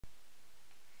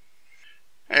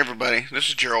Hey everybody, this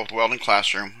is Gerald with Welding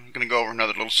Classroom. I'm going to go over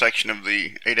another little section of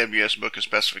the AWS Book of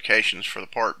Specifications for the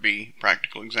Part B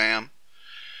practical exam.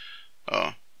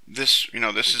 This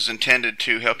is intended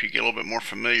to help you get a little bit more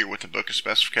familiar with the Book of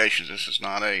Specifications. This is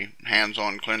not a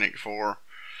hands-on clinic for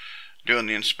doing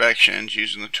the inspections,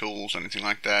 using the tools, anything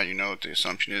like that. You know what the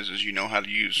assumption is you know how to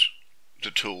use the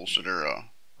tools that are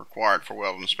required for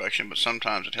welding inspection, but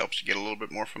sometimes it helps to get a little bit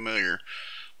more familiar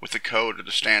with the code or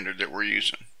the standard that we're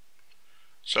using.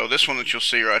 So this one that you'll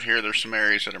see right here, there's some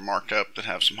areas that are marked up that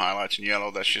have some highlights in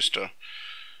yellow. That's just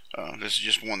this is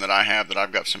just one that I have that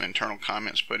I've got some internal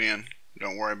comments put in.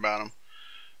 Don't worry about them.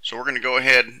 So we're going to go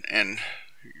ahead and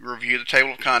review the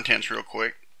table of contents real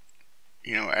quick.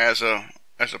 You know, as a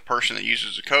person that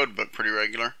uses the code book pretty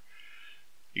regular,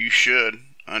 you should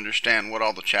understand what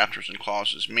all the chapters and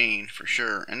clauses mean for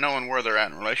sure, and knowing where they're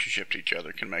at in relationship to each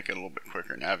other can make it a little bit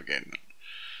quicker navigating it.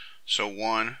 So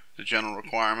 1, the general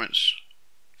requirements.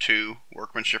 2,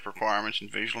 workmanship requirements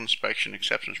and visual inspection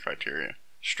acceptance criteria,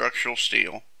 structural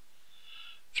steel.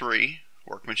 3,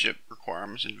 workmanship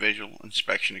requirements and visual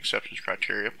inspection acceptance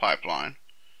criteria, pipeline.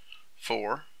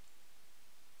 4,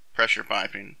 pressure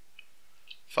piping.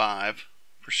 5,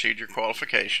 procedure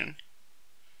qualification.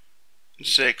 And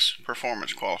 6,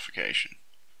 performance qualification.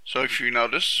 So if you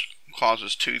notice,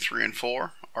 clauses 2, 3, and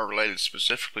 4 are related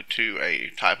specifically to a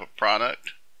type of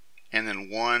product, and then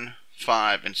 1,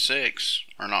 5, and 6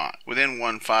 are not. Within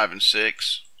 1, 5, and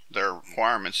 6, there are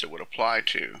requirements that would apply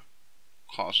to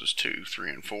clauses 2, 3,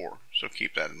 and 4, so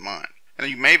keep that in mind. And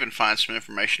you may even find some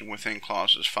information within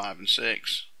clauses 5 and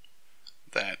 6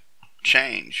 that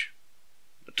change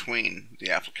between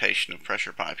the application of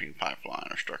pressure piping, pipeline,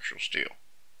 or structural steel.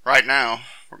 Right now,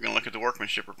 we're going to look at the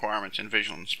workmanship requirements and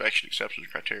visual inspection acceptance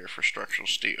criteria for structural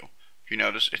steel. If you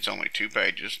notice, it's only 2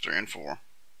 pages, 3 and 4.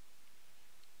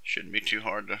 Shouldn't be too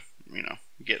hard to,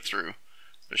 get through.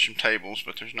 There's some tables,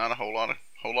 but there's not a whole lot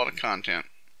of content.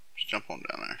 Just jump on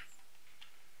down there.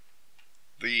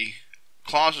 The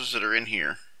clauses that are in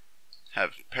here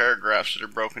have paragraphs that are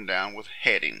broken down with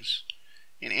headings.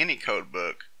 In any code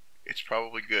book, it's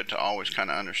probably good to always kind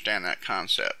of understand that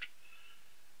concept.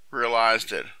 Realize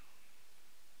that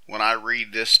when I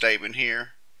read this statement here,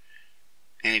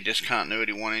 any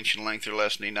discontinuity 1 inch in length or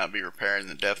less need not be repaired and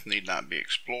the depth need not be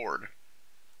explored.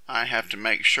 I have to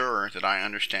make sure that I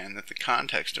understand that the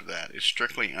context of that is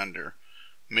strictly under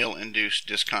mill-induced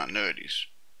discontinuities.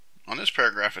 On this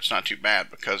paragraph it's not too bad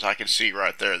because I can see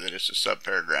right there that it's a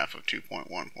subparagraph of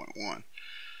 2.1.1.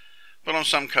 But on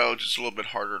some codes it's a little bit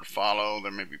harder to follow.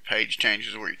 There may be page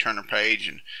changes where you turn a page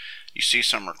and you see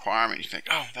some requirement, you think,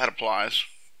 oh, that applies.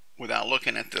 Without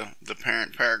looking at the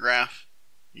parent paragraph,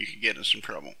 you could get in some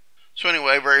trouble. So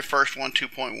anyway, very first one,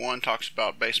 2.1, talks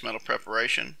about base metal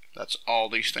preparation. That's all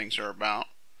these things are about.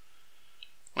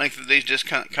 Length of these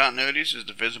discontinuities is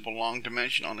the visible long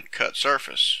dimension on the cut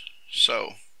surface.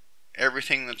 So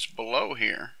everything that's below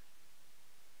here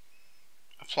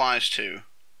applies to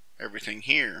everything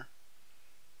here,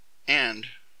 and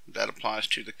that applies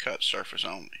to the cut surface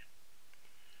only.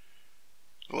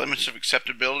 The limits of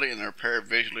acceptability and the repair of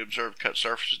visually observed cut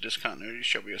surfaces discontinuities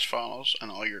shall be as follows,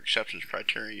 and all your acceptance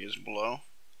criteria is below.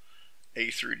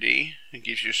 A through D, it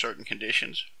gives you certain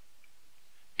conditions.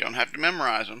 You don't have to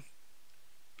memorize them,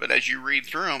 but as you read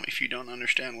through them, if you don't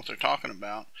understand what they're talking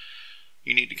about,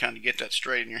 you need to kind of get that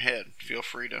straight in your head. Feel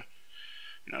free to,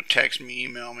 text me,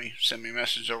 email me, send me a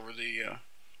message over the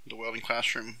Welding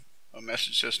Classroom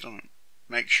message system.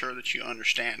 Make sure that you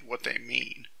understand what they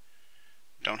mean.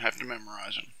 Don't have to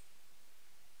memorize them.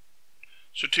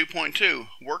 So 2.2,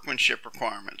 workmanship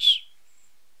requirements.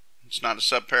 It's not a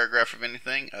subparagraph of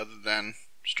anything other than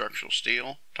structural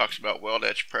steel. Talks about weld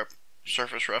edge prep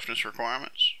surface roughness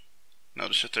requirements.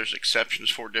 Notice that there's exceptions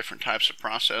for different types of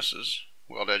processes.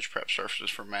 Weld edge prep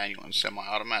surfaces for manual and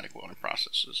semi-automatic welding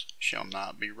processes shall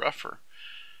not be rougher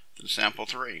than sample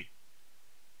 3.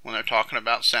 When they're talking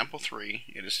about sample 3,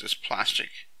 it is this plastic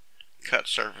cut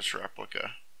surface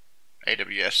replica,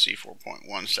 AWS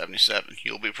C4.177.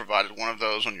 You'll be provided one of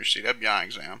those on your CWI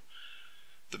exam.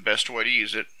 The best way to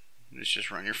use it is just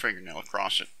run your fingernail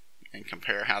across it and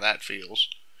compare how that feels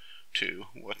to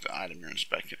what the item you're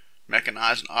inspecting.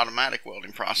 Mechanized and automatic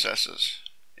welding processes,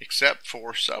 except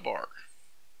for sub-arc,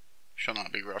 shall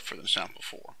not be rougher than sample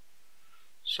 4.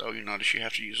 So you notice you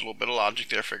have to use a little bit of logic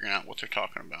there figuring out what they're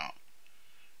talking about.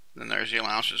 Then there's the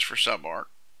allowances for sub-arc.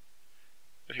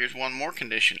 But here's one more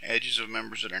condition. Edges of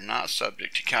members that are not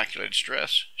subject to calculated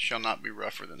stress shall not be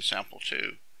rougher than sample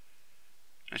 2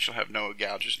 and shall have no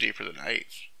gouges deeper than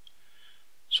 1/8.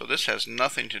 So this has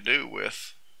nothing to do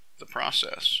with the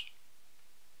process,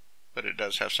 but it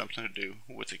does have something to do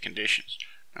with the conditions.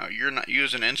 Now, you're not, you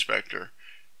as an inspector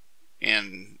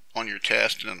on your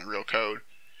test and in the real code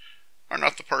are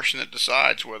not the person that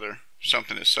decides whether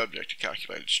something is subject to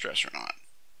calculated stress or not.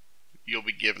 You'll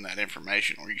be given that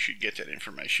information, or you should get that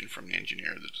information from the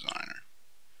engineer or the designer.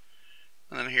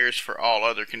 And then here's for all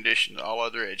other conditions, all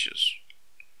other edges.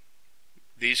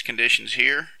 These conditions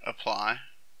here apply,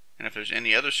 and if there's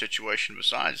any other situation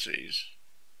besides these,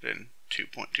 then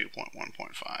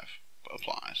 2.2.1.5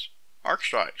 applies. Arc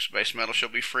strikes. Base metal shall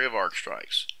be free of arc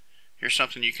strikes. Here's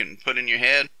something you can put in your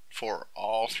head. For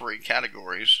all three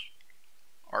categories,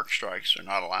 arc strikes are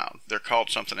not allowed. They're called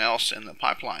something else in the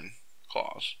pipeline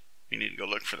clause. You need to go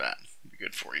look for that. It'll be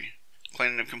good for you.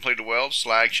 Cleaning of completed welds,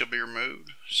 slag shall be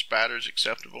removed. Spatter is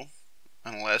acceptable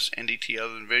unless NDT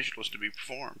other than visual is to be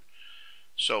performed.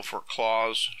 So for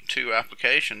clause 2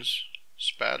 applications,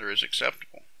 spatter is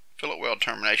acceptable. Fillet weld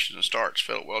terminations and starts.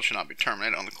 Fillet weld should not be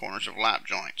terminated on the corners of lap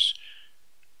joints.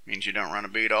 Means you don't run a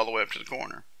bead all the way up to the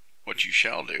corner. What you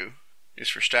shall do is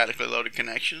for statically loaded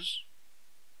connections,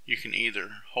 you can either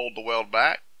hold the weld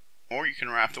back or you can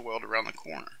wrap the weld around the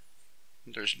corner.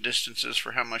 There's distances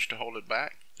for how much to hold it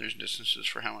back. There's distances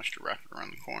for how much to wrap it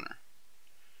around the corner.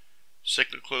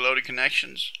 Cyclically loaded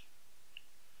connections,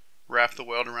 wrap the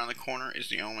weld around the corner is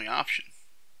the only option.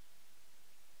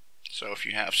 So if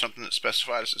you have something that's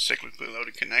specified as a cyclically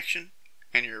loaded connection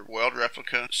and your weld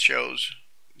replica shows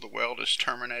the weld is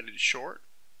terminated short,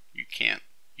 you can't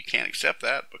accept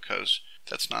that because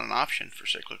that's not an option for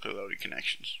cyclically loaded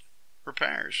connections.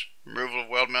 Repairs. Removal of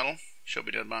weld metal shall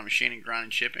be done by machining,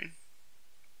 grinding, chipping.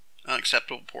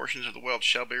 Unacceptable portions of the weld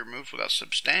shall be removed without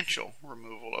substantial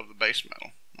removal of the base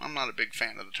metal. I'm not a big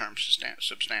fan of the term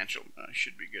substantial.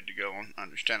 Should be good to go on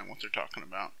understanding what they're talking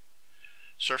about.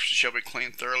 Surfaces shall be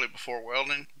cleaned thoroughly before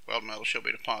welding. Weld metal shall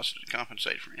be deposited to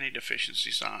compensate for any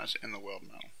deficiency size in the weld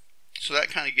metal. So that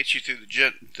kind of gets you through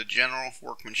the general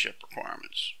workmanship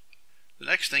requirements. The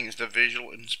next thing is the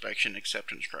visual inspection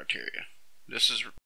acceptance criteria. This is